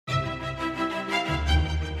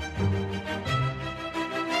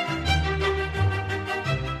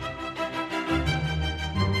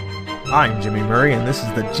I'm Jimmy Murray, and this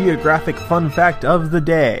is the Geographic Fun Fact of the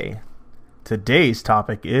Day. Today's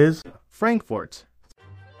topic is Frankfort.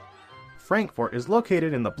 Frankfort is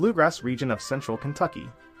located in the bluegrass region of central Kentucky.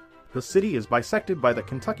 The city is bisected by the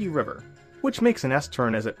Kentucky River, which makes an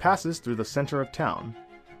S-turn as it passes through the center of town.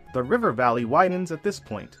 The river valley widens at this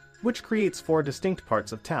point, which creates 4 distinct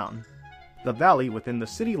parts of town. The valley within the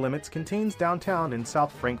city limits contains downtown and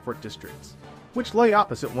South Frankfort districts, which lay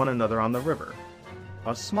opposite one another on the river.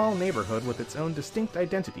 A small neighborhood with its own distinct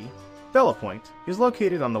identity, Bella Point, is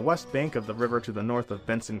located on the west bank of the river to the north of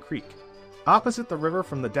Benson Creek, opposite the river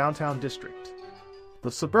from the downtown district. The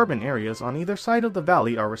suburban areas on either side of the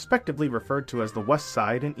valley are respectively referred to as the West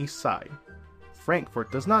Side and East Side.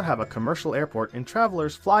 Frankfort does not have a commercial airport, and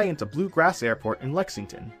travelers fly into Bluegrass Airport in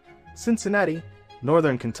Lexington, Cincinnati,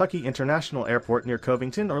 Northern Kentucky International Airport near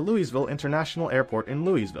Covington, or Louisville International Airport in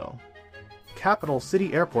Louisville. Capital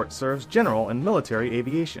City Airport serves general and military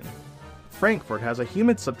aviation. Frankfort has a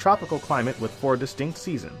humid subtropical climate with 4 distinct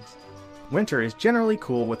seasons. Winter is generally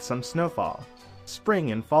cool with some snowfall.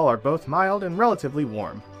 Spring and fall are both mild and relatively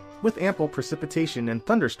warm, with ample precipitation and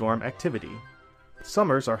thunderstorm activity.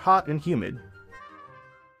 Summers are hot and humid.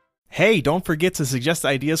 Hey, don't forget to suggest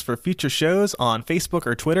ideas for future shows on Facebook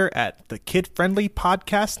or Twitter at the Kid Friendly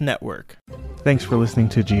Podcast Network. Thanks for listening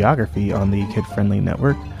to Geography on the Kid Friendly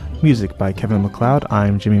Network. Music by Kevin MacLeod.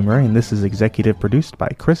 I'm Jimmy Murray, and this is executive produced by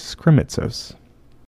Chris Kremitzos.